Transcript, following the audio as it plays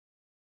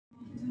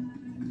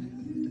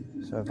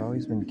So I've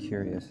always been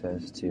curious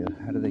as to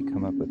how do they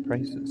come up with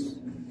prices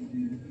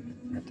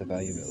at the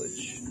Value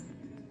Village.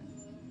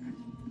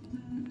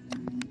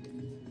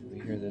 We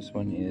hear this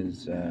one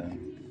is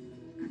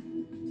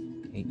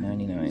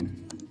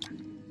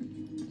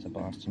 $8.99. It's a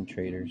Boston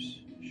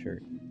Traders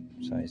shirt,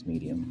 size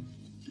medium,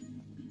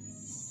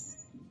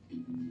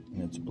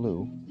 and it's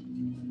blue.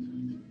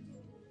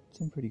 It's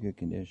in pretty good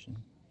condition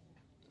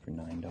for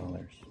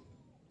 $9.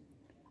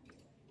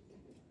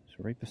 So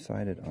right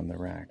beside it on the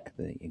rack,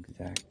 the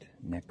exact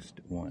next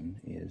one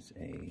is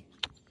a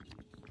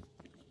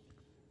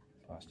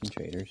Boston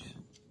Traders,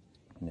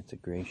 and it's a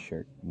gray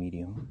shirt,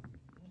 medium.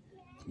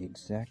 It's the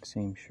exact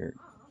same shirt,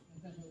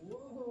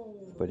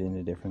 but in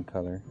a different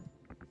color,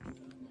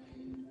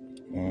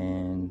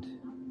 and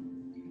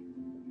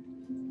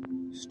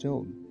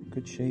still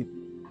good shape.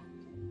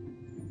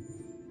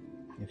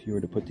 If you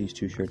were to put these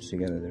two shirts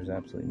together, there's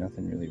absolutely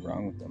nothing really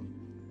wrong with them,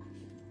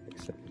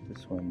 except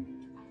this one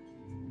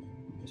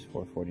is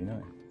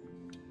 $4.49.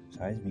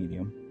 Size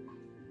medium.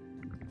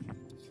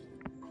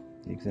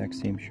 The exact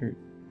same shirt.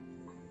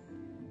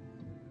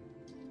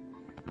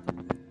 I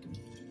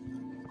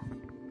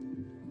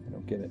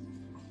don't get it.